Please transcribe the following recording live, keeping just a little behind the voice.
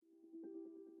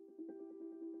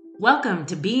Welcome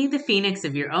to Be the Phoenix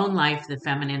of Your Own Life, the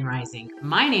Feminine Rising.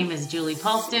 My name is Julie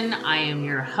Paulston. I am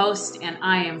your host, and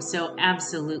I am so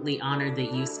absolutely honored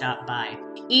that you stopped by.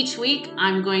 Each week,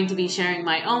 I'm going to be sharing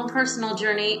my own personal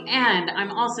journey, and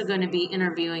I'm also going to be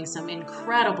interviewing some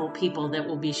incredible people that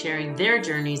will be sharing their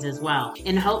journeys as well,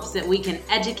 in hopes that we can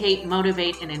educate,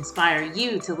 motivate, and inspire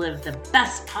you to live the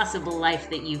best possible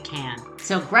life that you can.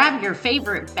 So grab your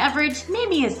favorite beverage,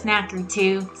 maybe a snack or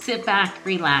two, sit back,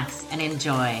 relax, and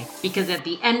enjoy. Because at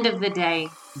the end of the day,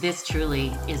 this truly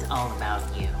is all about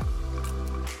you.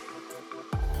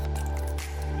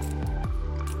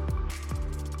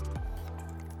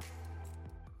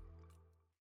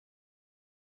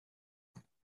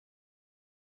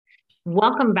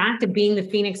 Welcome back to Being the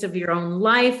Phoenix of Your Own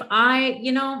Life. I'm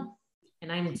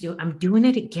doing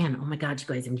it again. Oh my God, you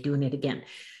guys, I'm doing it again.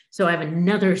 So I have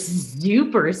another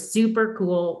super, super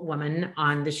cool woman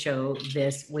on the show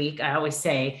this week. I always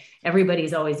say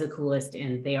everybody's always the coolest,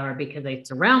 and they are, because I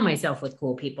surround myself with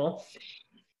cool people.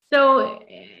 So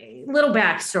little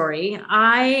backstory.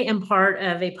 I am part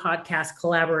of a podcast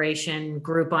collaboration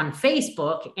group on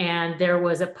Facebook, and there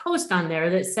was a post on there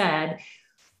that said,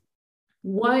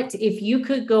 what if you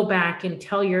could go back and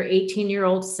tell your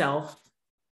 18-year-old self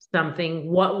something,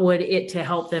 what would it to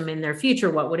help them in their future?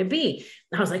 What would it be?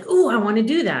 And I was like, oh, I want to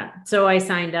do that. So I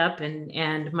signed up,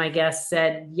 and my guest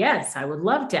said, yes, I would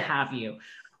love to have you.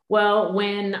 Well,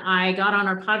 when I got on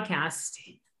our podcast,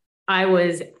 I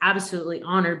was absolutely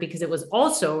honored because it was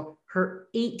also her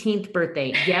 18th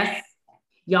birthday. Yes,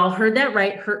 y'all heard that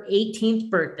right. Her 18th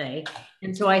birthday.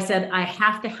 And so I said, I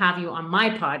have to have you on my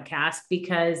podcast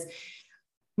because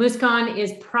Muskan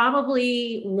is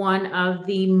probably one of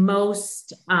the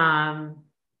most,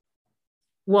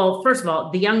 first of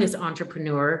all, the youngest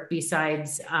entrepreneur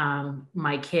besides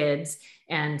my kids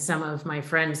and some of my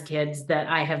friends' kids that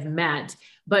I have met,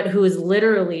 but who is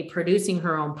literally producing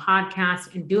her own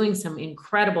podcast and doing some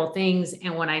incredible things.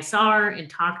 And when I saw her and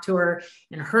talked to her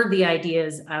and heard the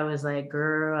ideas, I was like,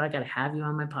 girl, I got to have you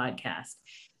on my podcast.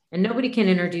 And nobody can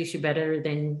introduce you better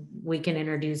than we can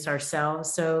introduce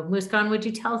ourselves. So Muskan, would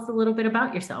you tell us a little bit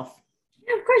about yourself?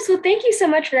 Yeah, of course. Well, thank you so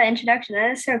much for that introduction.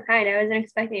 That is so kind. I wasn't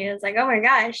expecting it. I was like, oh my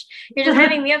gosh, you're just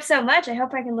hyping me up so much. I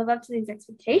hope I can live up to these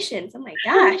expectations. Oh my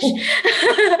gosh.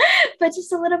 But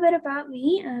just a little bit about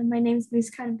me. My name is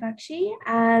Muskan Bakshi.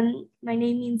 My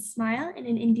name means smile in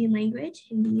an Indian language,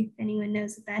 Hindi, if anyone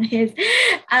knows what that is.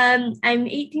 I'm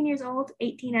 18 years old,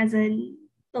 18 as in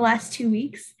the last 2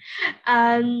 weeks.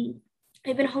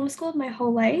 I've been homeschooled my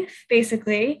whole life,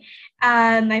 basically.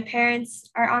 My parents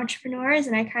are entrepreneurs,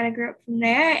 and I kind of grew up from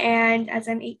there. And as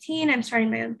I'm 18, I'm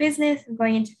starting my own business. I'm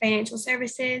going into financial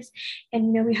services,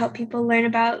 and we help people learn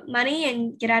about money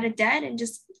and get out of debt and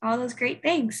just all those great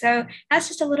things. So that's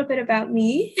just a little bit about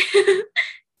me.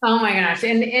 Oh my gosh.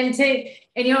 And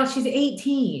she's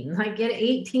 18. Like at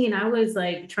 18, I was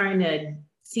like trying to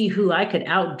see who I could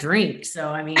outdrink. So,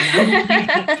 I mean,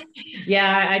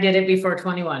 yeah, I did it before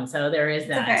 21. So there is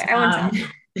that. Okay, I won't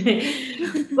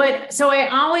tell. But so I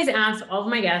always ask all of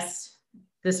my guests,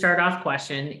 the start off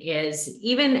question is,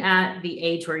 even at the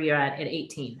age where you're at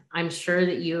 18, I'm sure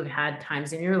that you've had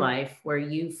times in your life where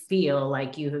you feel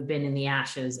like you have been in the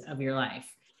ashes of your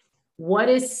life. What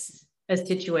is a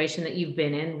situation that you've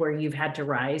been in where you've had to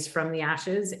rise from the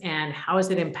ashes, and how has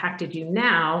it impacted you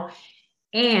now?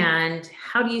 And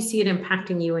how do you see it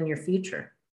impacting you in your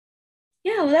future?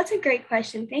 Yeah, well, that's a great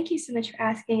question. Thank you so much for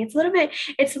asking. It's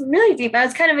really deep. I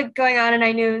was kind of going on, and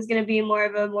I knew it was going to be more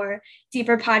of a more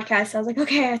deeper podcast. So I was like,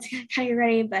 okay, I have to kind of get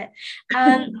ready. But,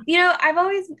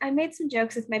 I made some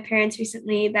jokes with my parents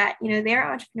recently that,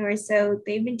 they're entrepreneurs. So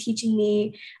they've been teaching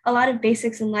me a lot of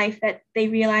basics in life that they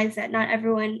realize that not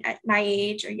everyone at my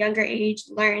age or younger age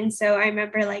learns. So I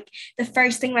remember like the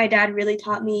first thing my dad really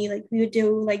taught me, like we would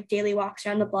do like daily walks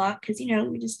around the block because,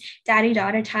 we just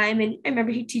daddy-daughter time. And I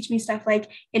remember he'd teach me stuff like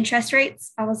interest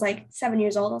rates. I was like 7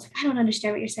 years old. I was like, I don't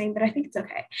understand what you're saying, but I think it's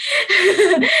okay.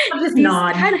 I'll just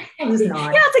nod. Yeah,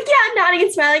 it's like, yeah, nodding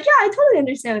and smiling. Yeah, I totally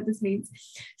understand what this means.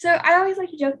 So I always like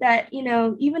to joke that,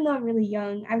 even though I'm really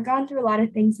young, I've gone through a lot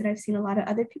of things that I've seen a lot of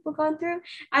other people gone through.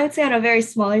 I would say on a very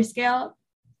smaller scale,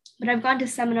 but I've gone to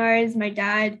seminars. My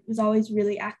dad was always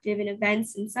really active in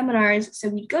events and seminars. So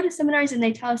we'd go to seminars and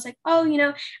they tell us like, oh,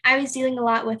 I was dealing a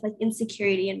lot with like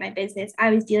insecurity in my business.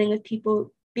 I was dealing with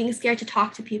people being scared to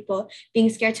talk to people, being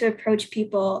scared to approach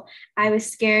people. I was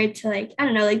scared to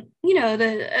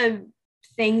the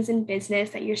things in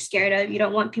business that you're scared of. You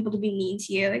don't want people to be mean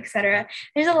to you, etc.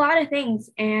 There's a lot of things,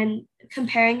 and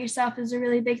comparing yourself is a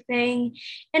really big thing,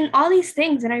 and all these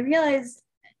things. And I realized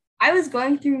I was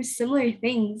going through similar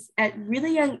things at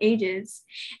really young ages.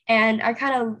 And I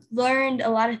kind of learned a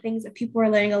lot of things that people were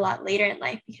learning a lot later in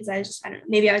life because I was just, I don't know,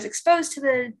 maybe I was exposed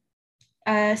to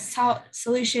the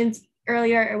solutions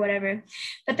earlier or whatever.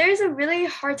 But there's a really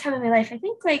hard time in my life. I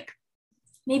think like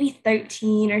maybe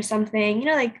 13 or something, you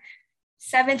know, like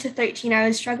 7 to 13, I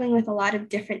was struggling with a lot of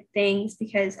different things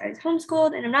because I was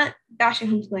homeschooled, and I'm not bashing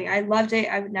homeschooling. I loved it.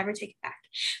 I would never take it back.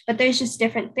 But there's just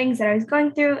different things that I was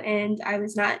going through, and I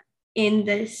was not in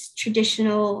this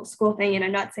traditional school thing. And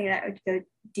I'm not saying that I would go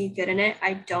do good in it.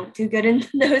 I don't do good in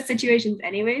those situations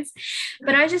anyways.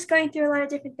 But I was just going through a lot of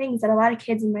different things that a lot of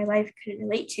kids in my life couldn't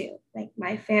relate to. Like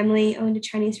my family owned a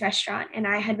Chinese restaurant, and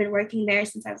I had been working there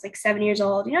since I was like 7 years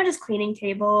old, you know, just cleaning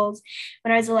tables.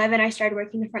 When I was 11, I started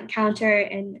working the front counter.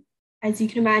 And as you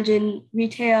can imagine,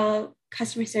 retail,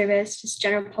 customer service, just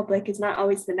general public is not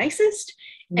always the nicest.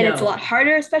 And it's a lot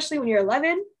harder, especially when you're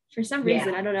 11. For some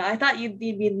reason, I don't know. I thought you'd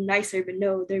be nicer, but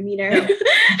no, they're meaner. No.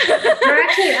 They're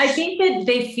actually, I think that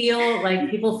they feel like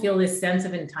people feel this sense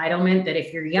of entitlement that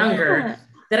if you're younger,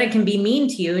 that I can be mean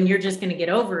to you and you're just going to get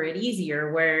over it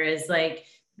easier. Whereas like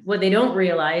what they don't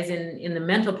realize in the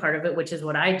mental part of it, which is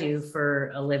what I do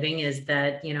for a living, is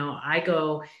that, you know, I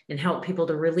go and help people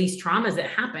to release traumas that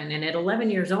happen. And at 11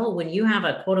 years old, when you have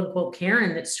a quote unquote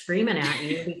Karen that's screaming at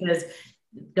you because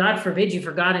God forbid you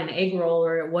forgot an egg roll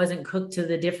or it wasn't cooked to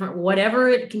the different, whatever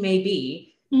it may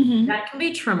be, that can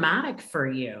be traumatic for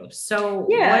you. So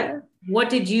what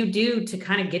did you do to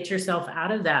kind of get yourself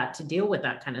out of that, to deal with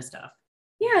that kind of stuff?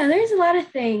 Yeah, there's a lot of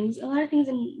things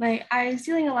in I was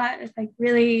dealing a lot with like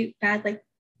really bad, like,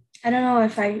 I don't know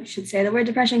if I should say the word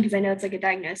depression because I know it's like a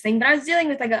diagnosed thing, but I was dealing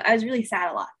with I was really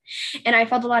sad a lot. And I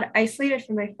felt a lot isolated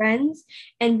from my friends,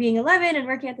 and being 11 and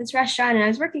working at this restaurant, and I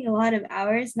was working a lot of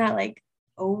hours, not like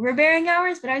overbearing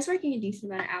hours, but I was working a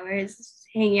decent amount of hours,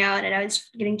 hanging out, and I was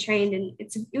getting trained, and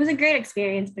it was a great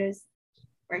experience, but it was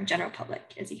for general public,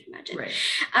 as you can imagine.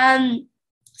 Right.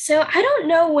 So I don't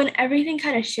know when everything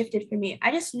kind of shifted for me.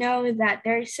 I just know that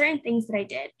there are certain things that I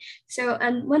did. So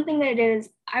one thing that I did is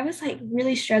I was like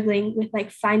really struggling with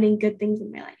like finding good things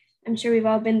in my life. I'm sure we've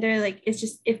all been there. Like,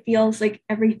 it feels like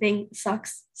everything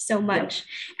sucks so much.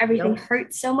 Everything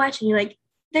hurts so much. And you're like,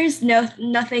 there's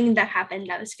nothing that happened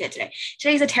that was good today.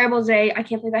 Today's a terrible day. I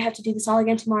can't believe I have to do this all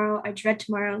again tomorrow. I dread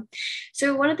tomorrow.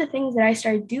 So one of the things that I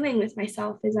started doing with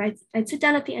myself is I'd sit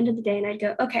down at the end of the day and I'd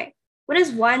go, okay, what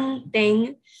is one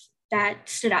thing that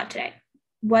stood out today?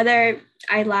 Whether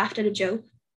I laughed at a joke,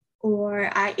 or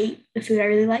I ate the food I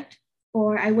really liked,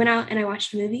 or I went out and I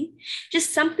watched a movie,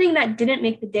 just something that didn't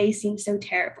make the day seem so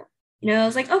terrible. You know, I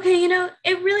was like, okay, you know,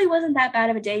 it really wasn't that bad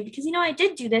of a day because, you know, I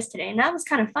did do this today and that was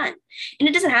kind of fun. And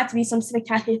it doesn't have to be some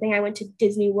spectacular thing. I went to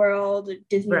Disney World or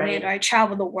Disneyland, or I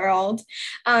traveled the world.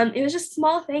 It was just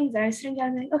small things that I was sitting down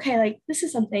and like, okay, like this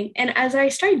is something. And as I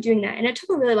started doing that, and it took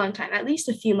a really long time, at least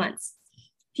a few months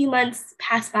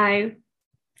passed by,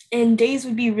 and days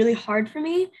would be really hard for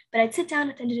me, but I'd sit down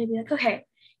at the end of the day and be like, okay,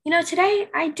 you know, today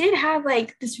I did have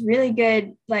like this really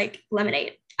good like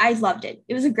lemonade. I loved it.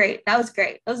 That was great. That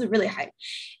was a really high.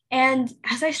 And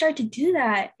as I started to do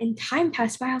that and time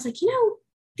passed by, I was like, you know,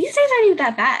 these days aren't even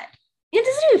that bad. It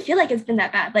doesn't even feel like it's been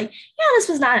that bad. Like, yeah, this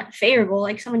was not favorable.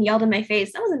 Like someone yelled in my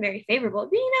face. That wasn't very favorable.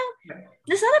 But, you know,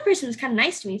 this other person was kind of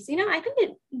nice to me. So, you know, I think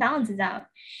it balances out.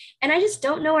 And I just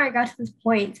don't know where I got to this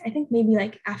point. I think maybe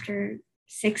like after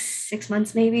six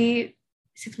months, maybe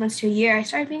 6 months to a year, I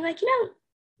started being like, you know,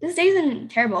 this day isn't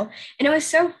terrible. And it was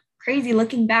so crazy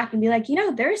looking back and be like, you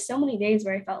know, there are so many days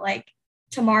where I felt like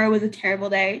tomorrow was a terrible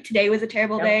day. Today was a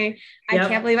terrible day. I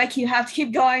can't believe I have to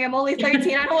keep going. I'm only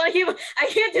 13. I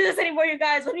can't do this anymore, you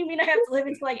guys. What do you mean I have to live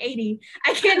until like 80?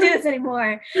 I can't do this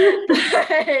anymore. But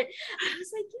I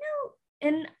was like, you know,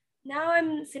 and now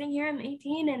I'm sitting here, I'm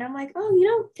 18, and I'm like, oh, you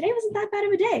know, today wasn't that bad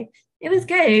of a day. It was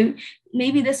good.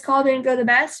 Maybe this call didn't go the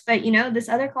best, but, you know, this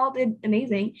other call did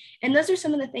amazing. And those are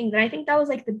some of the things. And I think that was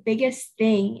like the biggest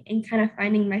thing in kind of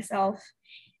finding myself,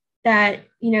 that,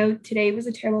 you know, today was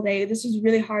a terrible day. This was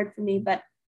really hard for me, but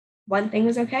one thing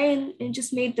was okay, and it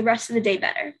just made the rest of the day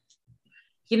better.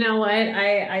 You know what?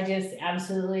 I just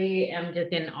absolutely am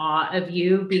just in awe of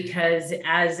you, because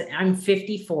as I'm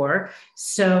 54,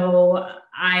 so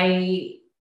I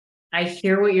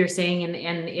hear what you're saying.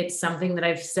 And it's something that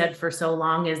I've said for so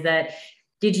long, is that,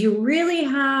 did you really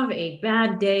have a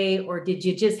bad day, or did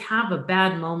you just have a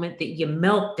bad moment that you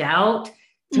milked out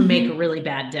to make a really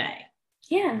bad day?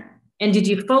 Yeah. And did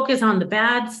you focus on the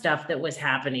bad stuff that was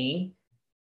happening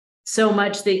so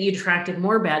much that you attracted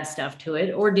more bad stuff to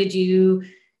it? Or did you,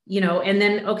 you know, and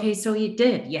then, okay, so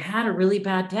you had a really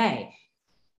bad day,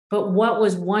 but what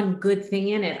was one good thing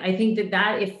in it? I think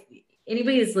that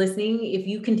anybody that's listening, if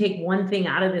you can take one thing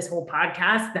out of this whole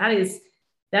podcast,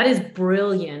 that is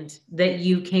brilliant that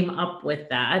you came up with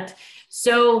that.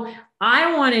 So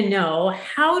I want to know,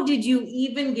 how did you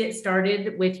even get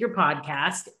started with your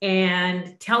podcast,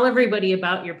 and tell everybody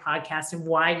about your podcast and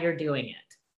why you're doing it?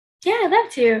 Yeah, I'd love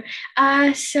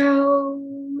to.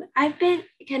 So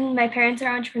again, my parents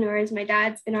are entrepreneurs. My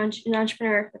dad's been an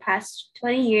entrepreneur for the past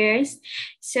 20 years.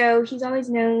 So he's always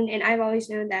known, and I've always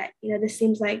known that, this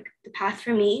seems like the path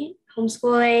for me,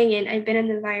 homeschooling. And I've been in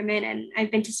the environment, and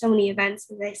I've been to so many events,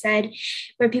 as I said,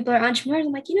 where people are entrepreneurs.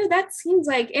 I'm like, that seems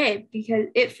like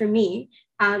it for me.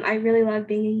 I really love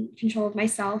being in control of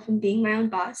myself and being my own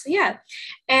boss. So yeah.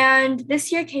 And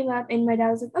this year came up, and my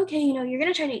dad was like, okay, you're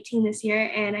going to turn 18 this year.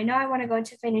 And I know I want to go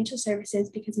into financial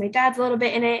services because my dad's a little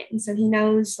bit in it. And so he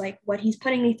knows like what he's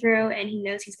putting me through, and he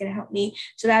knows he's going to help me.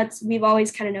 So we've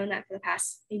always kind of known that for the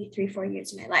past maybe 3-4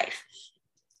 years of my life.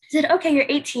 I said, okay, you're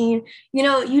 18,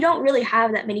 you don't really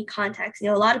have that many contacts.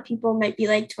 A lot of people might be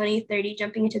like 20, 30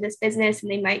 jumping into this business, and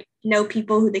they might know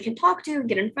people who they can talk to and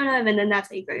get in front of, and then that's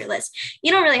how you grow your list.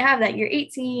 You don't really have that. You're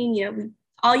 18,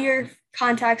 all your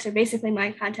contacts are basically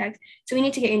my contacts. So we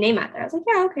need to get your name out there. I was like,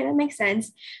 yeah, okay, that makes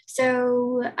sense.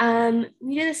 So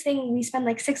we do this thing. We spend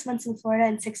like 6 months in Florida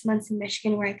and 6 months in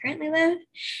Michigan, where I currently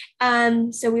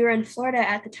live. So we were in Florida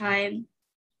at the time,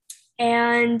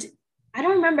 and I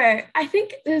don't remember. I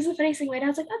think it was the funniest thing. My dad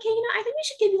was like, okay, I think we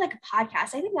should give you like a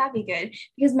podcast. I think that'd be good,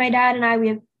 because my dad and I, we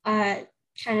have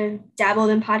kind of dabbled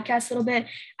in podcasts a little bit.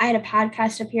 I had a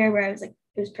podcast up here where I was like,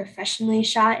 it was professionally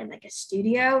shot in like a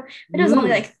studio, but it was only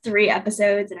like 3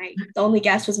 episodes, and the only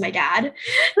guest was my dad.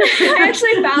 I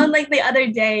actually found like the other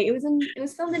day, it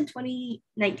was filmed in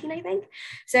 2019, I think.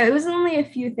 So it was only a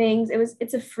few things.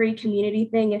 It's a free community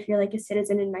thing if you're like a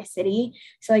citizen in my city.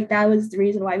 So like that was the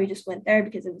reason why we just went there,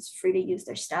 because it was free to use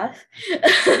their stuff.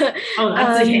 Oh,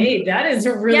 that is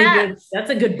a really good,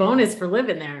 that's a good bonus for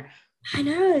living there. I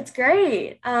know, it's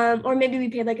great. Or maybe we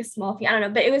paid like a small fee. I don't know,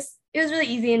 but it was really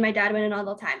easy, and my dad went in all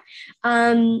the time.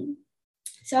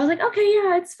 So I was like, okay,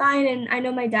 yeah, it's fine. And I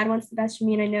know my dad wants the best for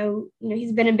me. And I know,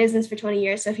 he's been in business for 20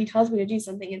 years. So if he tells me to do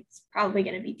something, it's probably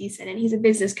going to be decent. And he's a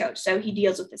business coach, so he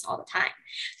deals with this all the time.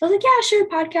 So I was like, yeah, sure,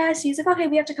 podcast. He's like, okay,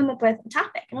 we have to come up with a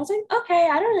topic. And I was like, okay,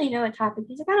 I don't really know a topic.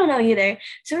 He's like, I don't know either.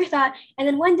 So we thought, and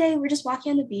then one day we're just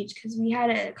walking on the beach, because we had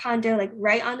a condo like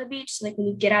right on the beach. So like when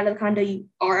you get out of the condo, you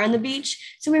are on the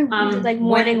beach. So we did like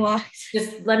morning walks.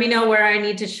 Just let me know where I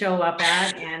need to show up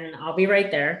at, and I'll be right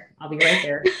there. Oh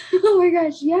my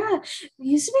gosh, yeah. It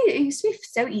used to be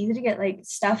so easy to get like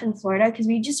stuff in Florida, because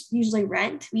we just usually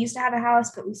rent. We used to have a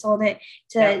house, but we sold it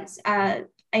to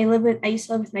I used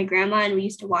to live with my grandma, and we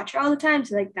used to watch her all the time.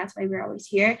 So like that's why we're always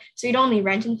here. So you'd only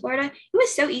rent in Florida. It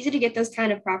was so easy to get those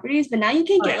kind of properties, but now you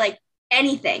can't get like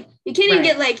anything. You can't even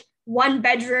get like 1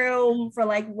 bedroom for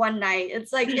like one night.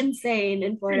 It's like insane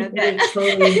in Florida. But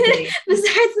totally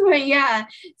besides the point, yeah.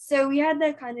 So we had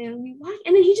that kind of, and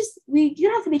then we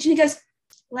get off the beach, and he goes,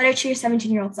 letter to your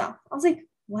 17-year-old self. I was like,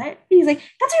 what? And he's like,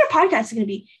 that's what your podcast is going to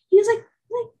be. He was like,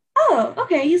 oh,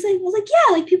 okay. I was like,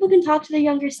 yeah, like people can talk to their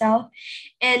younger self.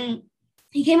 And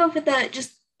he came up with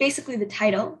just basically the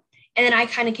title. And then I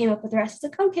kind of came up with the rest. It's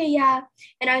like, okay, yeah.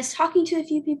 And I was talking to a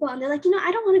few people, and they're like,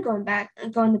 I don't want to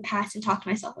go in the past and talk to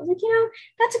myself. I was like,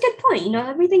 that's a good point.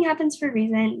 Everything happens for a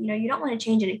reason. You don't want to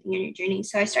change anything in your journey.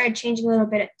 So I started changing a little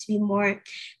bit to be more,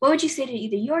 what would you say to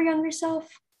either your younger self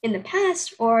in the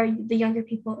past or the younger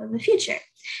people of the future?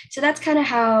 So that's kind of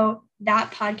how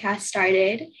that podcast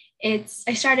started. I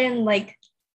started in like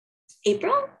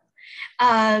April.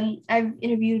 I've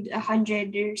interviewed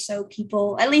 100 or so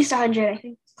people, at least 100, I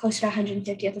think close to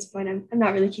 150 at this point. I'm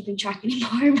not really keeping track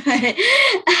anymore, but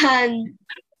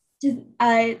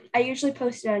I usually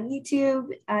post it on YouTube.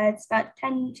 It's about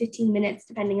 10-15 minutes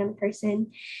depending on the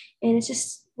person, and it's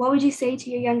just, what would you say to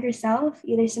your younger self?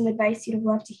 Either some advice you'd have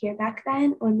loved to hear back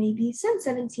then, or maybe since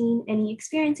 17, any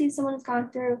experiences someone has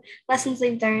gone through, lessons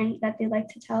they've learned that they'd like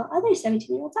to tell other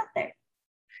 17-year-olds out there.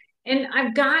 And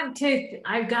I've got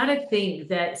to think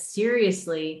that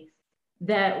seriously,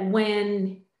 that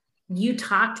when you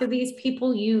talk to these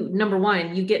people, number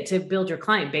one, you get to build your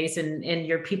client base and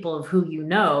your people of who you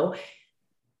know,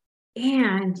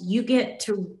 and you get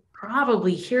to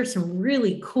probably hear some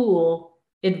really cool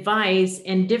advice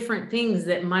and different things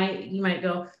that you might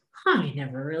go, I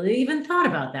never really even thought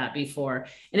about that before.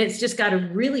 And it's just got to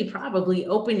really probably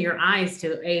open your eyes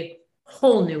to a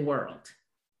whole new world.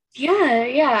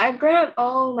 Yeah. I've grown up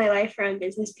all my life around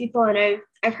business people, and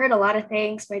I've heard a lot of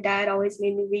things. My dad always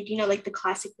made me read, like the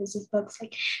classic business books,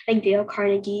 like Dale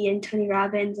Carnegie and Tony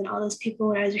Robbins and all those people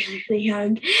when I was really, really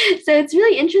young. So it's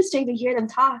really interesting to hear them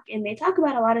talk, and they talk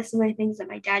about a lot of similar things that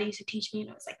my dad used to teach me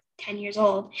when I was like 10 years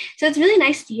old. So it's really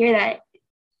nice to hear that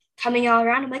coming all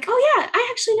around. I'm like, oh yeah, I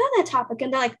actually know that topic.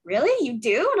 And they're like, really? You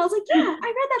do? And I was like, yeah, I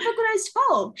read that book when I was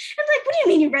 12. And they're like, what do you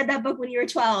mean you read that book when you were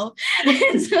 12?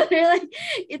 And so they're like,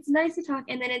 it's nice to talk.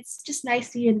 And then it's just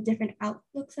nice to hear the different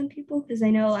outlooks on people, because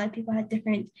I know a lot of people have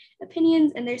different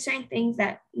opinions, and there's certain things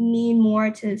that mean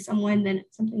more to someone than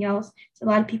something else. So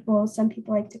some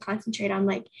people like to concentrate on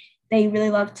like, they really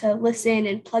love to listen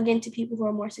and plug into people who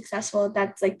are more successful.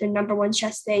 That's like their number one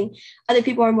stress thing. Other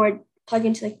people are more plug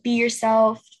into like be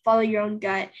yourself, follow your own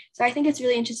gut. So I think it's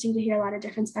really interesting to hear a lot of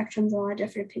different spectrums and a lot of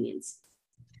different opinions.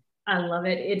 I love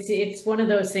it. It's one of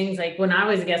those things, like when I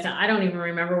was a guest, I don't even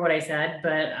remember what I said,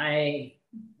 but I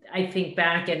think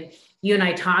back, and you and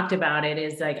I talked about it,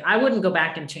 is like, I wouldn't go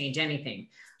back and change anything.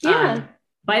 Yeah.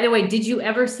 By the way, did you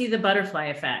ever see The Butterfly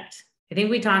Effect? I think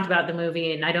we talked about the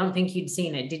movie, and I don't think you'd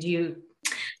seen it. Did you?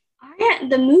 Yeah,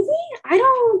 the movie? I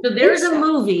don't. So there's a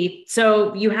movie.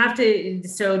 So you have to,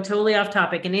 so totally off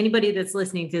topic. And anybody that's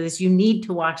listening to this, you need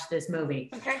to watch this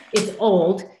movie. Okay. It's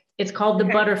old. It's called The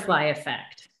Butterfly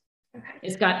Effect. Okay.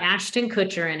 It's got Ashton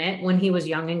Kutcher in it when he was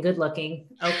young and good looking.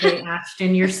 Okay,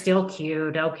 Ashton, you're still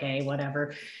cute. Okay,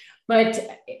 whatever.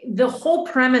 But the whole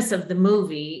premise of the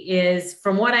movie is,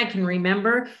 from what I can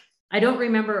remember, I don't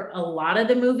remember a lot of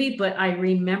the movie, but I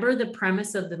remember the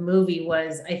premise of the movie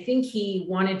was, I think he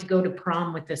wanted to go to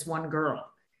prom with this one girl.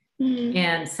 Mm-hmm.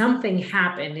 And something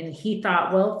happened, and he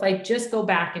thought, well, if I just go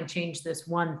back and change this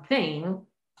one thing,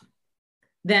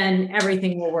 then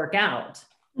everything will work out.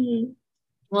 Mm-hmm.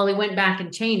 Well, he went back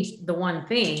and changed the one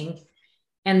thing,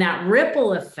 and that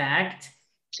ripple effect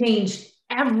changed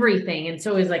everything. And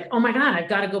so he's like, oh my God, I've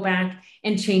got to go back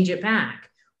and change it back.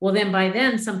 Well, then by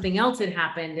then something else had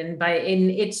happened. And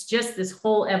it's just this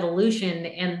whole evolution.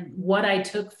 And what I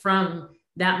took from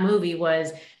that movie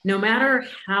was, no matter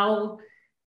how,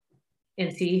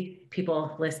 and see,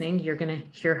 people listening, you're going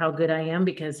to hear how good I am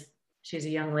because she's a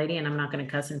young lady and I'm not going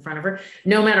to cuss in front of her.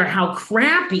 No matter how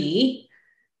crappy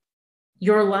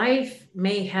your life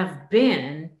may have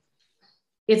been,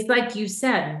 it's like you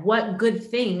said, what good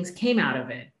things came out of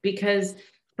it? Because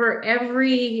for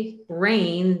every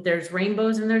rain, there's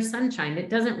rainbows and there's sunshine. It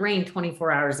doesn't rain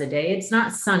 24 hours a day. It's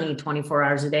not sunny 24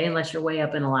 hours a day, unless you're way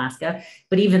up in Alaska.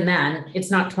 But even then, it's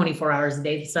not 24 hours a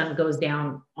day. The sun goes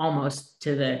down almost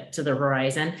to the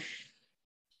horizon.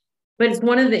 But it's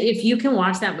one of the, if you can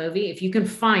watch that movie, if you can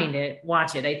find it,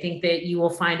 watch it. I think that you will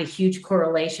find a huge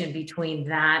correlation between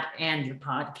that and your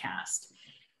podcast.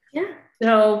 Yeah.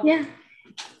 So yeah.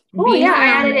 Oh yeah, I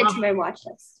added it to my watch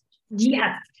list.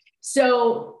 Yeah.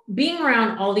 So being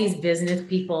around all these business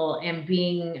people and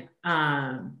being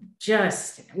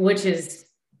which is,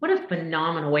 what a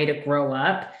phenomenal way to grow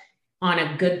up on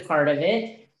a good part of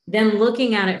it. Then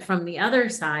looking at it from the other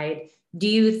side, do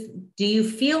you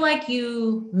feel like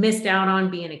you missed out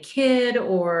on being a kid,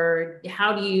 or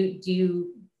how do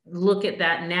you look at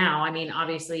that now? I mean,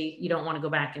 obviously you don't want to go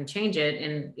back and change it,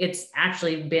 and it's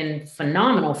actually been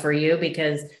phenomenal for you,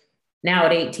 because now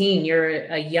at 18, you're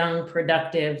a young,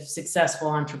 productive, successful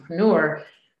entrepreneur.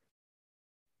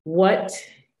 What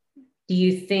do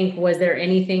you think, was there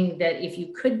anything that if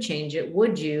you could change it,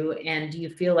 would you? And do you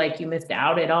feel like you missed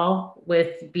out at all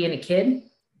with being a kid?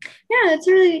 Yeah, that's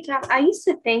really tough. I used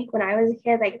to think when I was a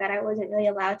kid, like that I wasn't really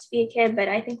allowed to be a kid, but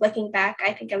I think looking back,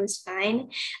 I think I was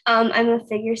fine. I'm a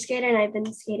figure skater and I've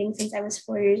been skating since I was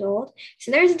 4 years old.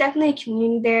 So there's definitely a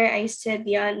community there. I used to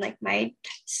be on like my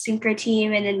synchro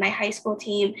team and then my high school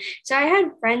team. So I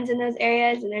had friends in those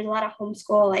areas, and there's a lot of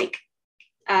homeschool like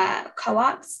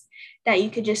co-ops that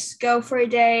you could just go for a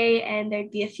day, and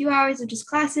there'd be a few hours of just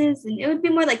classes, and it would be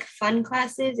more like fun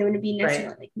classes. It wouldn't be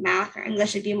necessarily like math or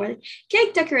English. It'd be more like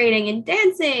cake decorating and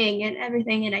dancing and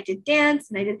everything. And I did dance,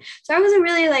 so I was a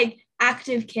really like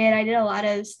active kid. I did a lot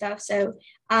of stuff. So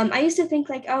I used to think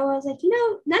like, I was like,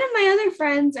 none of my other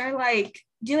friends are like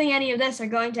doing any of this or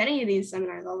going to any of these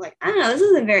seminars. I was like, I don't know, this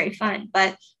isn't very fun,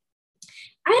 but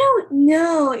I don't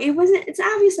know. It's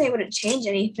obviously it wouldn't change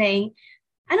anything.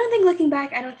 I don't think, looking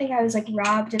back, I don't think I was like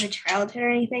robbed of a childhood or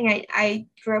anything. I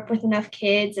grew up with enough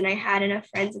kids and I had enough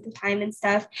friends at the time and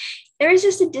stuff. There was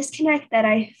just a disconnect that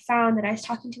I found, that I was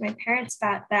talking to my parents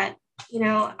about, that,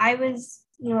 I was,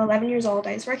 11 years old.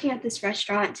 I was working at this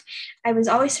restaurant. I was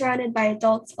always surrounded by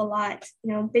adults a lot,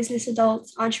 business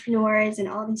adults, entrepreneurs, and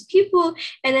all these people.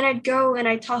 And then I'd go and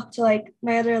I'd talk to like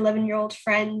my other 11-year-old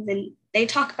friends, and they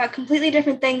talk about completely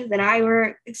different things than I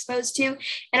were exposed to.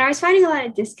 And I was finding a lot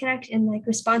of disconnect and like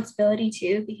responsibility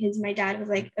too, because my dad was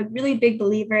like a really big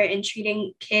believer in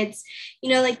treating kids, you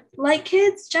know, like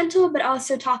kids, gentle, but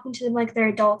also talking to them like they're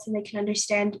adults and they can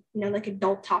understand, you know, like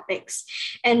adult topics.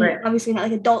 And obviously not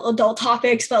like adult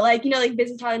topics, but like, you know, like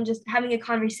business talk and just having a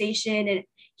conversation. And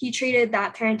he treated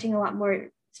that parenting a lot more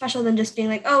special than just being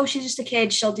like, oh, she's just a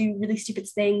kid, she'll do really stupid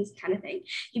things kind of thing.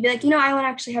 He'd be like, you know, I want to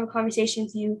actually have a conversation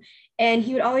with you. And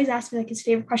he would always ask me like his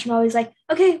favorite question, always like,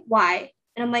 okay, why?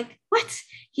 And I'm like, what?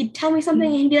 He'd tell me something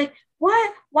and he'd be like,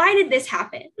 what? Why did this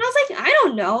happen? And I was like, I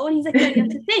don't know. And he's like, no, you have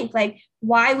to think, like,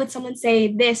 why would someone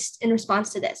say this in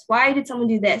response to this? Why did someone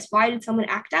do this? Why did someone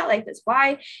act out like this?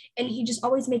 Why? And he just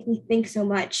always made me think so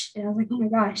much. And I was like, oh my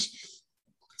gosh.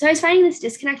 So I was finding this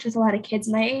disconnect with a lot of kids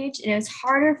my age, and it was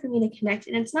harder for me to connect.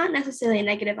 And it's not necessarily a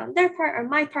negative on their part or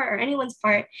my part or anyone's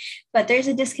part, but there's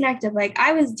a disconnect of like,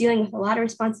 I was dealing with a lot of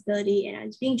responsibility and I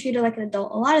was being treated like an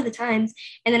adult a lot of the times.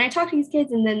 And then I talked to these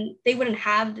kids and then they wouldn't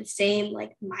have the same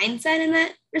like mindset in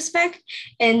that respect.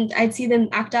 And I'd see them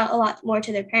act out a lot more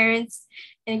to their parents.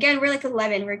 And again, we're like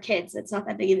 11, we're kids. It's not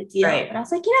that big of a deal. Right. But I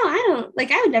was like, you know,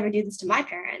 I would never do this to my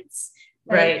parents.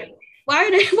 Like, right. Why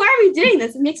are we doing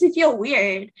this? It makes me feel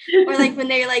weird. Or like when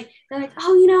they're like,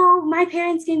 oh, you know, my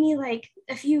parents gave me like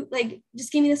a few, like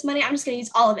just give me this money. I'm just going to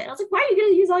use all of it. I was like, why are you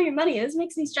going to use all your money? This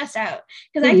makes me stressed out.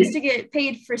 Because I used to get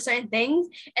paid for certain things.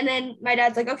 And then my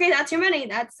dad's like, okay, that's your money.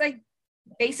 That's like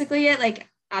basically it. Like,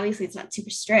 obviously it's not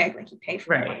super strict. Like you pay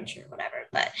for lunch or whatever.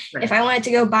 But if I wanted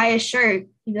to go buy a shirt,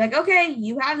 he'd be like, okay,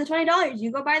 you have the $20.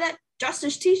 You go buy that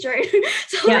Justice t-shirt.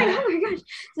 So I'm like, oh my gosh.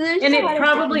 So and it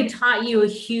probably taught you a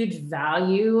huge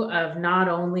value of not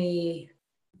only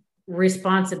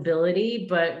responsibility,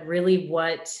 but really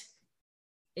what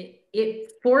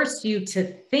it forced you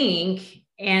to think.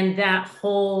 And that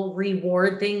whole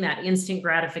reward thing, that instant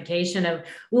gratification of,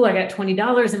 oh, I got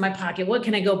 $20 in my pocket. What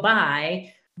can I go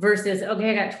buy? Versus,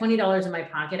 okay, I got $20 in my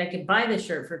pocket. I could buy this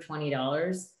shirt for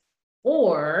 $20.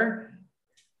 Or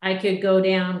I could go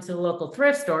down to the local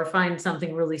thrift store, find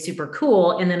something really super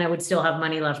cool, and then I would still have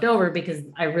money left over because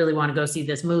I really want to go see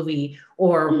this movie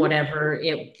or whatever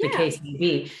the case may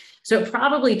be. So it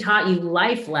probably taught you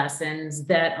life lessons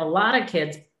that a lot of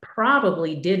kids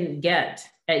probably didn't get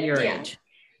at your age.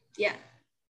 Yeah.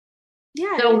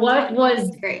 So what is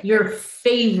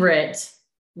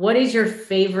your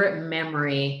favorite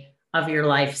memory of your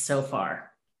life so far?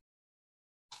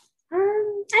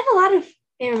 I have a lot of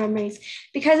favorite memories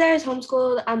because I was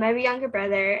homeschooled. I have a younger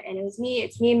brother, and it's me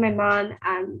and my mom,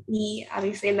 me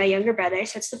obviously and my younger brother.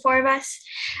 So it's the four of us.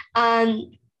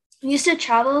 We used to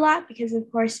travel a lot because, of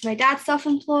course, my dad's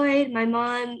self-employed, my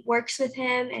mom works with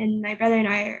him, and my brother and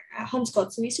I are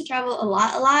homeschooled. So we used to travel a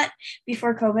lot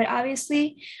before COVID,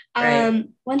 obviously.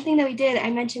 One thing that we did, I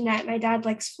mentioned that my dad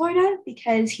likes Florida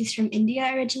because he's from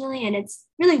India originally, and it's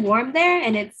really warm there,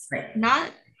 and it's not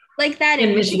like that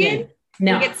in Michigan.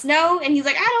 No. We get snow, and he's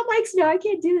like, I don't like snow. I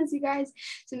can't do this, you guys.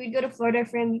 So we'd go to Florida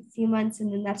for a few months,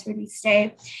 and then that's where we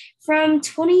stay. From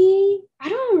I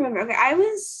don't remember. Okay, I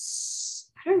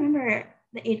don't remember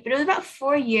the age, but it was about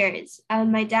 4 years.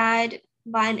 My dad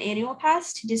bought an annual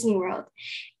pass to Disney World,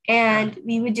 and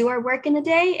we would do our work in the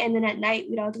day, and then at night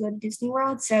we'd all go to Disney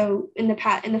World. So in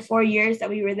the 4 years that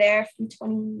we were there, I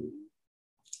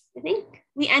think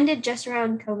we ended just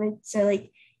around COVID. So like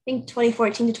I think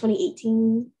 2014 to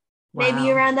 2018.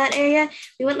 Maybe around that area.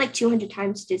 We went like 200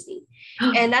 times to Disney.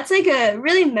 And that's like a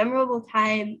really memorable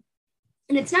time.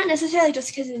 And it's not necessarily just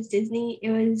because it was Disney. It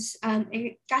was,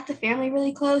 it got the family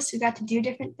really close. We got to do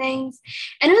different things.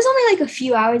 And it was only like a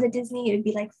few hours at Disney. It would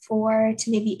be like 4 to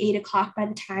maybe 8 o'clock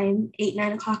 9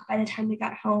 o'clock by the time we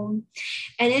got home.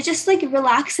 And it's just like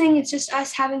relaxing. It's just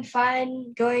us having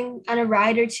fun, going on a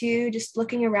ride or two, just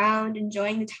looking around,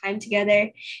 enjoying the time together.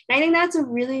 And I think that's a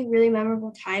really, really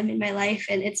memorable time in my life.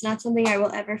 And it's not something I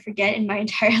will ever forget in my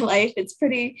entire life. It's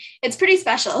pretty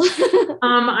special.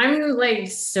 I'm like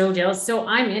so jealous. So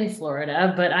I'm in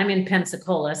Florida, but I'm in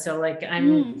Pensacola. So like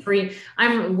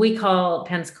we call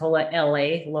Pensacola,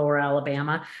 LA, Lower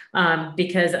Alabama,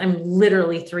 because I'm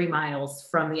literally 3 miles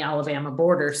from the Alabama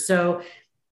border. So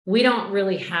we don't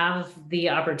really have the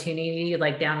opportunity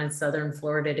like down in Southern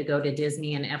Florida to go to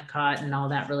Disney and Epcot and all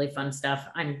that really fun stuff.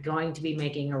 I'm going to be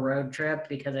making a road trip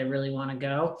because I really want to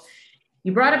go.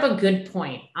 You brought up a good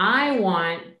point. I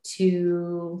want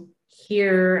to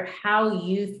hear how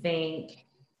you think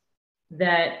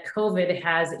that COVID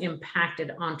has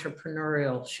impacted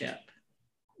entrepreneurship.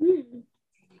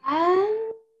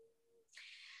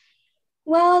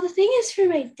 Well, the thing is, for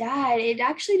my dad, it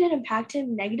actually didn't impact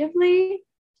him negatively,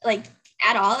 like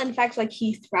at all. In fact, like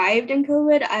he thrived in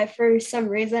COVID. For some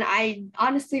reason, I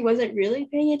honestly wasn't really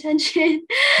paying attention.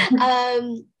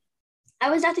 I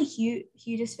was not the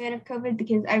hugest fan of COVID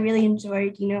because I really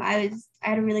enjoyed, I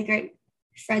had a really great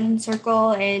friend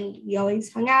circle and we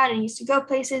always hung out and used to go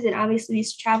places, and obviously we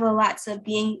used to travel a lot. So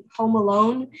being home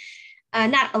alone,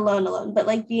 not alone, but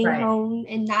like being home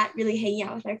and not really hanging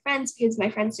out with my friends because my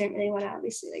friends didn't really want to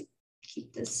obviously like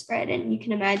keep the spread. And you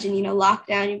can imagine,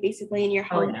 lockdown, you're basically in your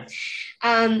home.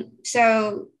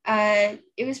 So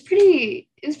it was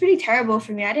pretty terrible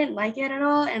for me. I didn't like it at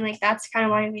all. And like, that's kind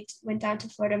of why we went down to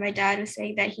Florida. My dad was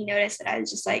saying that he noticed that I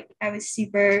was just like, I was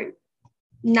super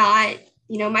not,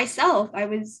 myself. I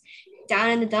was down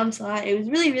in the dumps a lot. It was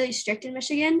really, really strict in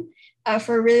Michigan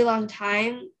for a really long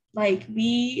time. Like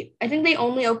I think they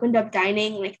only opened up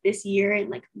dining like this year in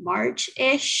like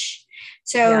March-ish.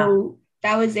 So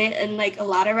that was it. And like a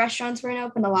lot of restaurants weren't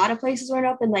open. A lot of places weren't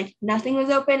open. Like nothing was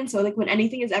open. And so like when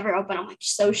anything is ever open, I'm like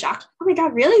so shocked. Oh my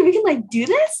God, really? We can like do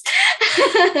this?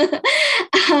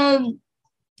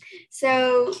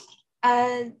 So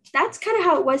that's kind of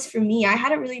how it was for me. I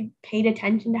hadn't really paid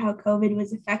attention to how COVID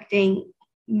was affecting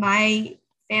my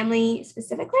family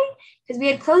specifically because we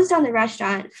had closed down the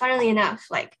restaurant, funnily enough,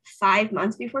 like 5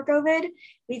 months before COVID.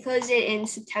 We closed it in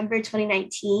September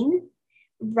 2019,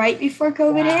 right before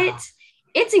COVID hit.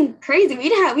 It's crazy. We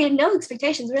had no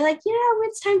expectations. We're like,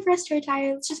 it's time for us to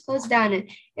retire. Let's just close it down. And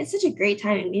it's such a great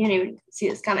time. We didn't even see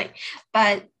this coming.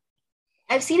 But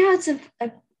I've seen how it's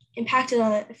impacted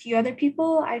a few other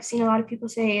people. I've seen a lot of people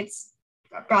say it's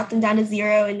brought them down to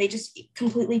zero and they just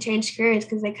completely changed careers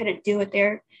because they couldn't do what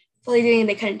they're fully doing and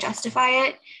they couldn't justify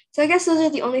it. So I guess those are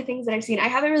the only things that I've seen. I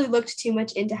haven't really looked too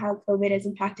much into how COVID has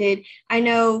impacted. I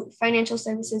know financial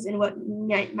services and what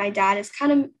my dad is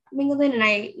kind of mingled in, and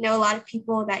I know a lot of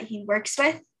people that he works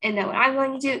with and that what I'm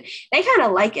going to do, they kind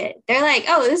of like it. They're like,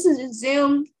 oh, this is just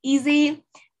Zoom, easy.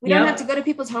 We don't have to go to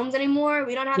people's homes anymore.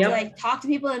 We don't have to like talk to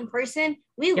people in person.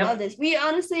 We love this. We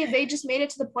honestly, they just made it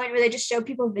to the point where they just show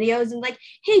people videos and like,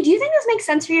 hey, do you think this makes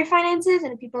sense for your finances?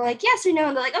 And people are like, yes or no.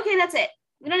 And they're like, okay, that's it.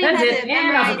 We don't even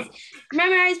have to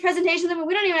memorize presentations.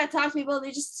 We don't even have to talk to people.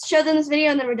 They just show them this video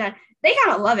and then we're done. They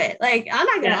kind of love it. Like, I'm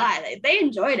not going to lie. They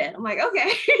enjoyed it. I'm like,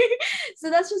 okay.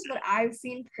 So that's just what I've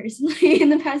seen personally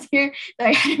in the past year that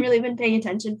I hadn't really been paying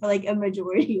attention for like a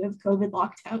majority of COVID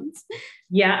lockdowns.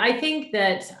 Yeah, I think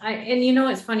that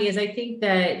what's funny is I think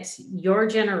that your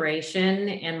generation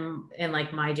and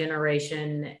like my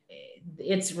generation,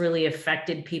 it's really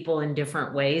affected people in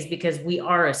different ways because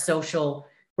we're social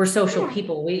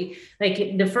people. We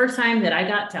like the first time that I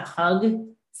got to hug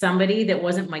somebody that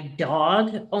wasn't my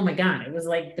dog. Oh my God. It was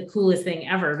like the coolest thing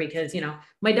ever because,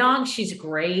 my dog, she's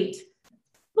great,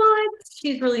 but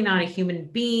she's really not a human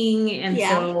being. And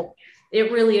so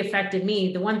it really affected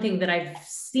me. The one thing that I've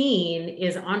seen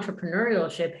is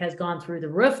entrepreneurship has gone through the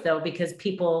roof though, because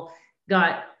people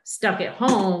got stuck at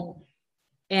home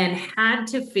and had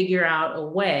to figure out a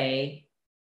way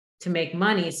to make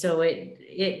money. So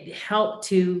it helped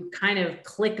to kind of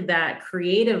click that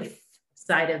creative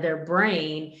side of their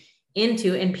brain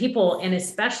into, and people, and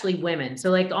especially women. So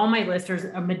like all my listeners,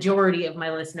 a majority of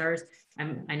my listeners,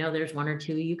 I know there's one or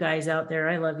two of you guys out there.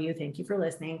 I love you. Thank you for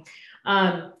listening.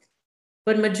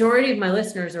 But majority of my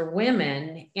listeners are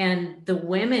women, and the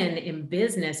women in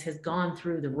business has gone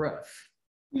through the roof.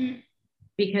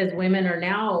 Because women are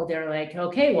now, they're like,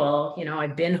 okay, well,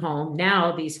 I've been home.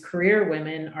 Now these career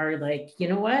women are like, you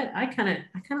know what? I kind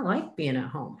of like being at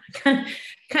home. I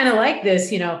kind of like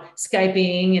this,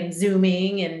 Skyping and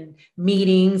Zooming and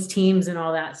meetings, Teams and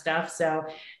all that stuff. So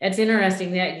it's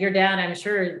interesting that your dad, I'm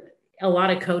sure a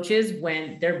lot of coaches,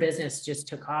 when their business just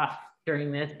took off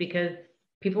during this because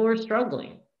people were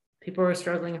struggling. People were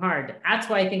struggling hard. That's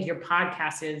why I think your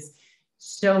podcast is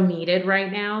so needed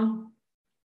right now,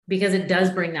 because it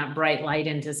does bring that bright light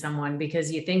into someone,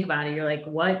 because you think about it, you're like,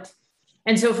 what?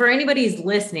 And so for anybody who's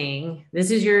listening, this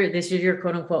is your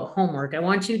quote unquote homework. I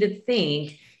want you to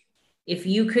think, if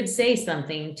you could say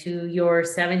something to your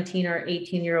 17 or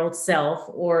 18-year-old self,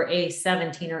 or a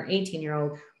 17 or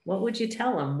 18-year-old, what would you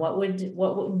tell them? What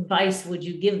advice would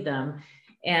you give them?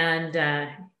 And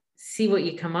see what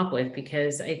you come up with,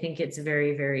 because I think it's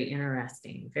very, very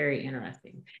interesting, very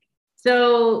interesting.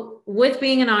 So with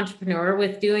being an entrepreneur,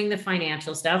 with doing the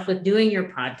financial stuff, with doing your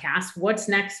podcast, what's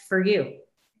next for you?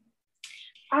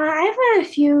 I have a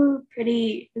few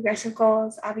pretty aggressive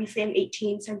goals. Obviously, I'm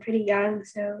 18, so I'm pretty young.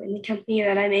 So in the company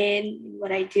that I'm in,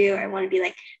 what I do, I want to be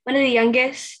like one of the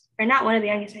youngest or not one of the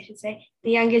youngest, I should say,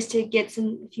 the youngest to get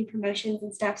a few promotions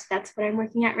and stuff. So that's what I'm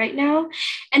working at right now.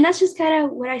 And that's just kind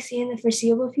of what I see in the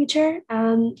foreseeable future. I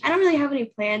don't really have any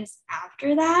plans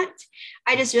after that.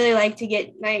 I just really like to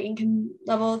get my income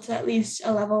level to at least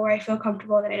a level where I feel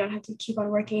comfortable that I don't have to keep on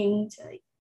working to like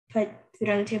put food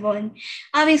on the table. And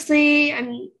obviously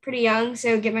I'm pretty young,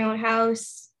 so get my own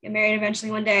house, get married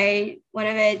eventually one day, one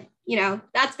of it,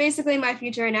 that's basically my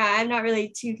future now. I'm not really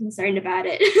too concerned about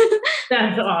it.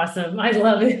 That's awesome. I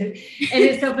love it. And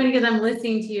it's so funny because I'm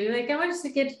listening to you. Like, I want to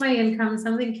get to my income,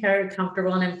 something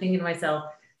comfortable. And I'm thinking to myself,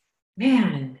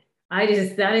 man, that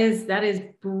is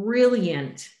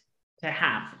brilliant to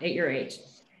have at your age.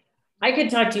 I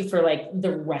could talk to you for like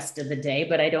the rest of the day,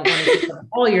 but I don't want to take up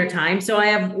all your time. So I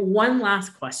have one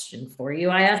last question for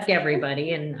you. I ask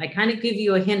everybody, and I kind of give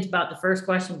you a hint about the first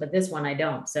question, but this one I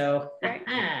don't. So,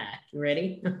 you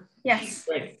ready? Yes.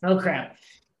 Like, oh crap.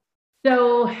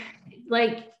 So,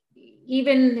 like,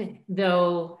 even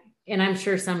though, and I'm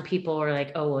sure some people are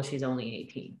like, oh, well, she's only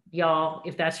 18. Y'all,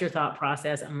 if that's your thought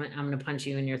process, I'm going to punch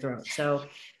you in your throat. So,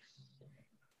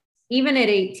 even at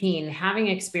 18, having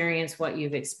experienced what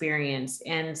you've experienced,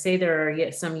 and say there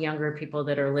are some younger people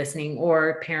that are listening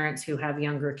or parents who have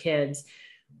younger kids,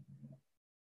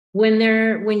 when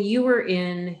you were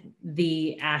in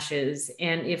the ashes,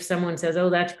 and if someone says, oh,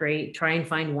 that's great, try and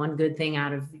find one good thing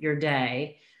out of your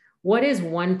day, what is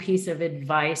one piece of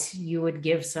advice you would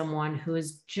give someone who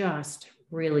is just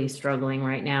really struggling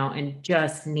right now and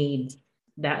just needs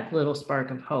that little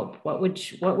spark of hope? What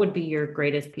would be your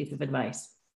greatest piece of advice?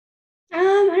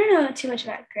 I don't know too much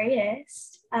about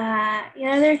greatest. There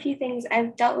are a few things.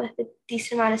 I've dealt with a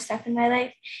decent amount of stuff in my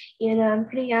life. I'm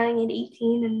pretty young at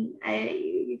 18, and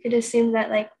you could assume that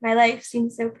like my life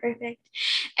seems so perfect,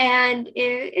 and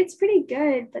it's pretty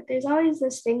good. But there's always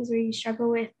those things where you struggle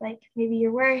with, like maybe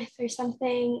your worth or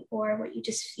something, or what you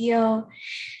just feel.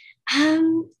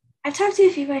 I've talked to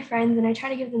a few of my friends and I try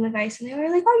to give them advice, and they were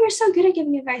like, oh, you're so good at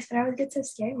giving advice. But I would get so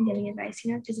scared when giving advice,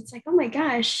 because it's like, oh my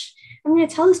gosh, I'm going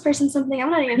to tell this person something. I'm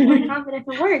not even feeling confident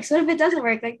if it works. What if it doesn't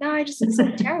work? Like, no, I just look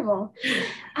so terrible.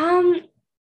 I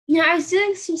was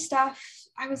doing some stuff.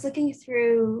 I was looking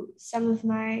through some of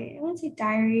my, I wouldn't say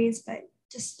diaries, but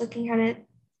just looking kind of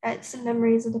at some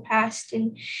memories of the past.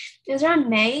 And it was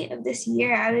around May of this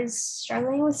year. I was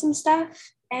struggling with some stuff,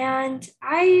 and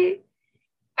I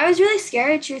was really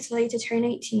scared, truthfully, to turn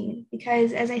 18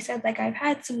 because, as I said, like I've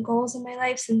had some goals in my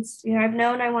life since, I've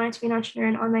known I wanted to be an entrepreneur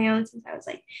and on my own since I was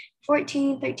like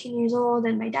 14, 13 years old.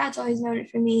 And my dad's always known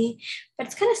it for me. But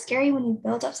it's kind of scary when you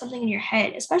build up something in your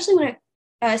head, especially when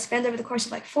it spans over the course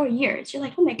of like 4 years. You're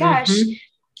like, oh my gosh,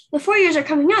 the 4 years are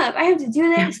coming up. I have to do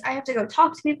this. I have to go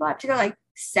talk to people. I have to go like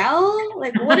sell.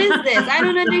 Like, what is this? I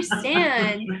don't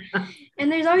understand.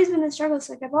 And there's always been the struggles.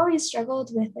 Like I've always struggled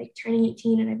with like turning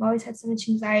 18, and I've always had so much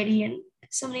anxiety and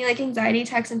so many like anxiety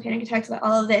attacks and panic attacks about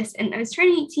all of this. And I was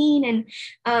turning 18,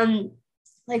 and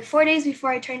like 4 days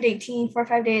before I turned 18, 4 or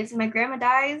 5 days, my grandma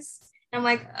dies. And I'm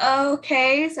like,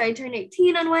 okay. So I turned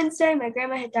 18 on Wednesday. My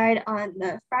grandma had died on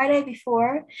the Friday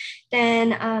before.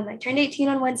 Then I turned 18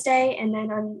 on Wednesday. And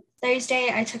then on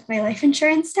Thursday, I took my life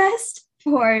insurance test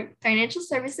for financial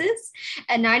services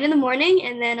at 9 a.m.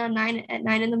 and then at 9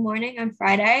 a.m. on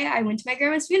Friday I went to my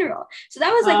grandma's funeral. So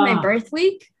that was like my birthday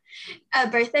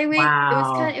week.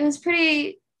 Wow. It was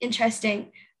pretty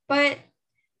interesting, but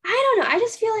I don't know, I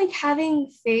just feel like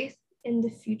having faith in the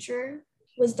future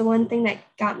was the one thing that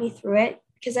got me through it,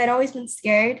 because I'd always been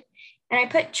scared, and I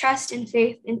put trust and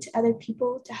faith into other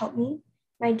people to help me.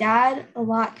 My dad a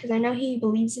lot, because I know he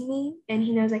believes in me and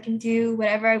he knows I can do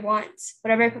whatever I want,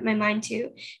 whatever I put my mind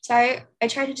to. So I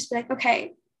try to just be like,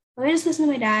 okay, let me just listen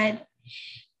to my dad.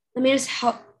 Let me just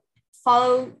help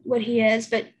follow what he is.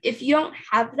 But if you don't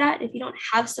have that, if you don't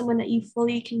have someone that you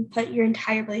fully can put your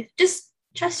entire belief, just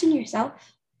trust in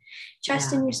yourself.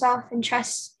 Trust in yourself and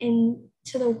trust into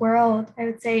the world, I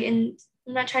would say. And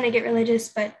I'm not trying to get religious,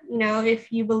 but,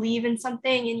 if you believe in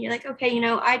something and you're like, okay,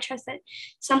 I trust that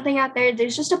something out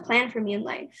there's just a plan for me in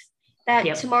life,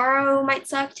 that tomorrow might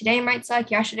suck, today might suck,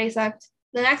 yesterday sucked,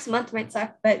 the next month might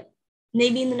suck, but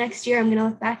maybe in the next year, I'm going to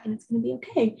look back and it's going to be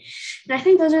okay. And I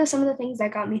think those are some of the things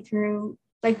that got me through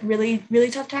like really,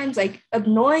 really tough times, like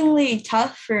annoyingly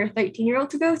tough for a 13-year-old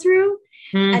to go through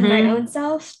and my own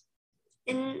self.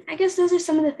 And I guess those are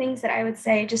some of the things that I would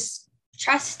say. Just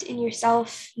trust in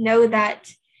yourself, know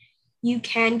that you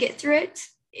can get through it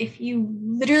if you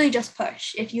literally just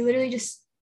push. If you literally just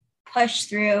push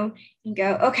through and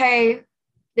go, okay,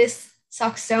 this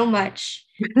sucks so much,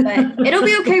 but it'll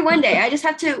be okay one day. I just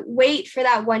have to wait for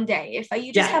that one day. If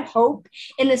you just have hope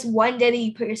in this one day that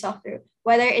you put yourself through,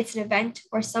 whether it's an event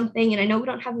or something. And I know we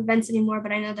don't have events anymore,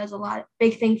 but I know that's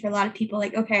big thing for a lot of people.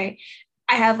 Like, okay,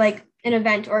 I have like an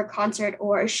event or a concert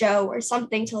or a show or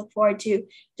something to look forward to.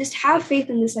 Just have faith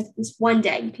in this, like this one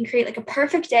day. You can create like a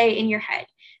perfect day in your head.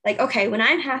 Like, okay, when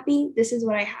I'm happy, this is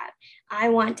what I have. I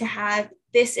want to have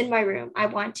this in my room. I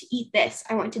want to eat this.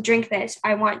 I want to drink this.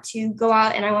 I want to go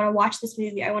out and I want to watch this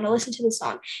movie. I want to listen to the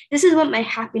song. This is what my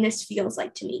happiness feels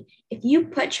like to me. If you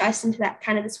put trust into that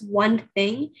kind of this one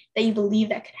thing that you believe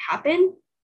that could happen,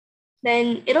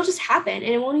 then it'll just happen.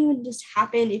 And it won't even just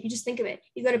happen if you just think of it.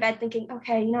 You go to bed thinking,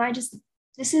 okay,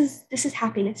 this is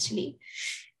happiness to me.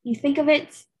 You think of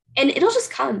it and it'll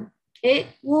just come. It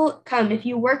will come if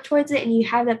you work towards it and you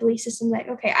have that belief system that,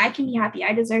 okay, I can be happy.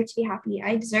 I deserve to be happy.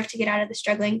 I deserve to get out of the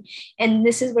struggling. And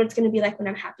this is what it's going to be like when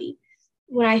I'm happy,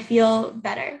 when I feel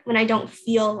better, when I don't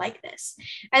feel like this.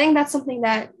 I think that's something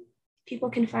that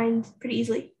people can find pretty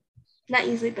easily. Not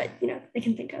easily, but, they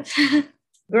can think of.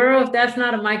 Girl, if that's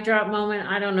not a mic drop moment,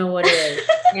 I don't know what is.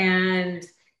 And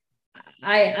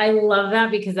I love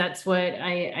that because that's what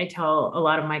I tell a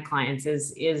lot of my clients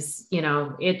is, it's,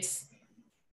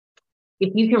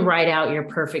 if you can write out your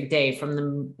perfect day from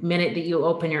the minute that you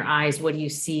open your eyes, what do you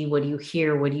see? What do you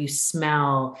hear? What do you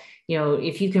smell?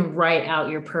 If you can write out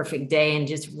your perfect day and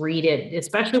just read it,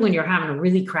 especially when you're having a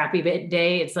really crappy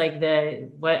day, it's like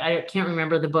I can't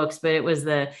remember the books, but it was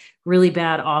the really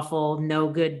bad, awful, no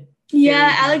good.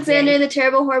 Yeah, Alexander, the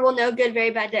terrible, horrible, no good, very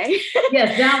bad day.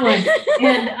 Yes, that one.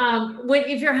 And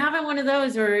if you're having one of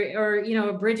those or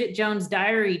a Bridget Jones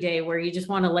Diary day where you just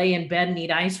want to lay in bed and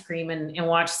eat ice cream and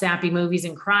watch sappy movies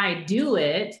and cry, do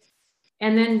it.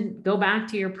 And then go back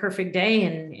to your perfect day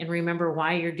and remember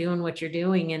why you're doing what you're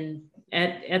doing. And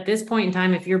at this point in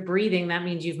time, if you're breathing, that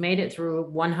means you've made it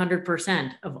through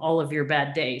 100% of all of your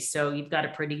bad days. So you've got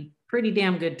a pretty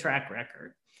damn good track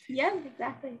record. Yeah,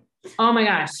 exactly. Oh my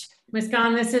gosh. Ms.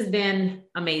 Khan, this has been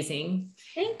amazing.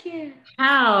 Thank you.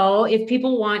 If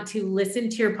people want to listen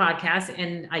to your podcast,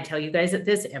 and I tell you guys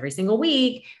this every single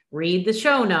week, read the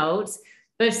show notes,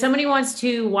 but if somebody wants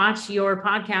to watch your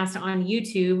podcast on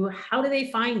YouTube, how do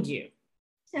they find you?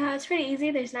 It's pretty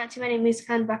easy. There's not too many Ms.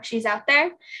 Khan Bakshis out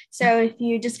there. So if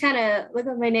you just kind of look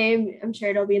up my name, I'm sure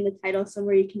it'll be in the title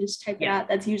somewhere. You can just type it out.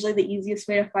 That's usually the easiest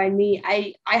way to find me.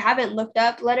 I haven't looked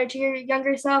up Letter to Your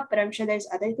Younger Self, but I'm sure there's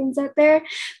other things out there.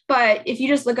 But if you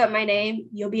just look up my name,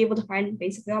 you'll be able to find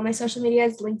basically all my social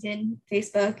medias, LinkedIn,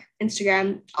 Facebook,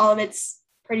 Instagram. All of it's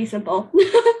pretty simple.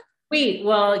 Sweet.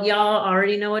 Well, y'all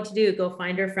already know what to do. Go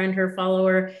find her, friend her, follow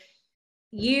her.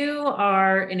 You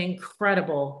are an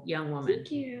incredible young woman.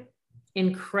 Thank you.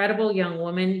 Incredible young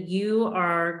woman. You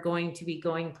are going to be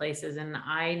going places. And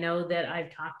I know that I've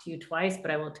talked to you twice,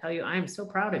 but I will tell you, I'm so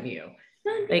proud of you.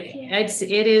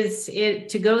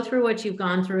 To go through what you've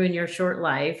gone through in your short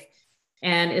life,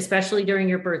 and especially during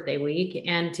your birthday week,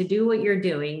 and to do what you're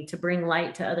doing to bring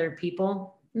light to other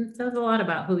people. It says a lot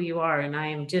about who you are. And I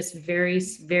am just very,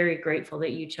 very grateful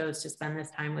that you chose to spend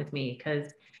this time with me,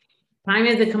 because time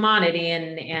is a commodity,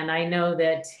 and I know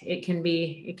that it can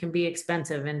be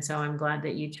expensive. And so I'm glad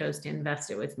that you chose to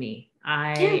invest it with me.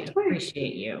 I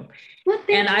appreciate you. Well,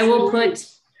 and I will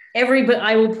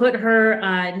put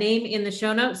her name in the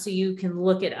show notes so you can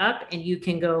look it up and you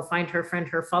can go find her, friend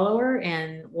her, follower,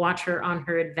 and watch her on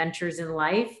her adventures in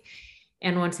life.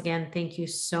 And once again, thank you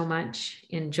so much.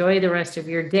 Enjoy the rest of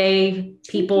your day,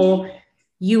 people.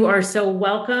 You are so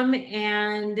welcome.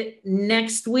 And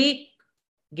next week,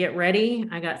 get ready.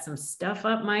 I got some stuff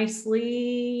up my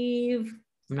sleeve.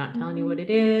 I'm not telling you what it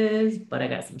is, but I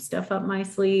got some stuff up my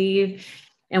sleeve.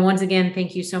 And once again,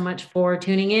 thank you so much for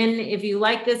tuning in. If you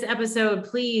like this episode,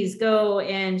 please go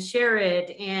and share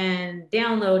it and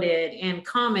download it and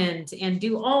comment and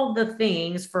do all the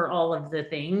things for all of the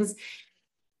things.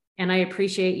 And I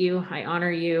appreciate you. I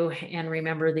honor you. And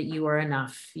remember that you are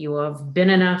enough. You have been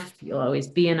enough. You'll always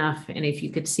be enough. And if you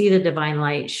could see the divine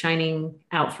light shining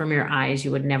out from your eyes,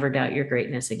 you would never doubt your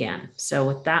greatness again. So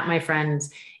with that, my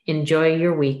friends, enjoy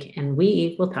your week, and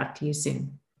we will talk to you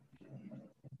soon.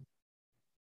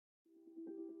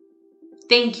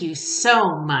 Thank you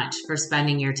so much for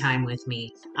spending your time with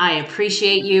me. I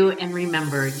appreciate you. And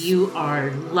remember, you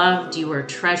are loved, you are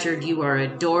treasured, you are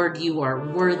adored, you are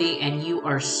worthy, and you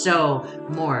are so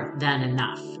more than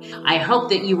enough. I hope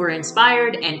that you were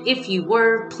inspired. And if you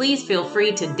were, please feel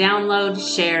free to download,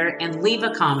 share, and leave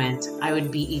a comment. I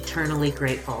would be eternally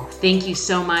grateful. Thank you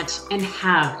so much, and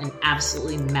have an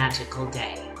absolutely magical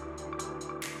day.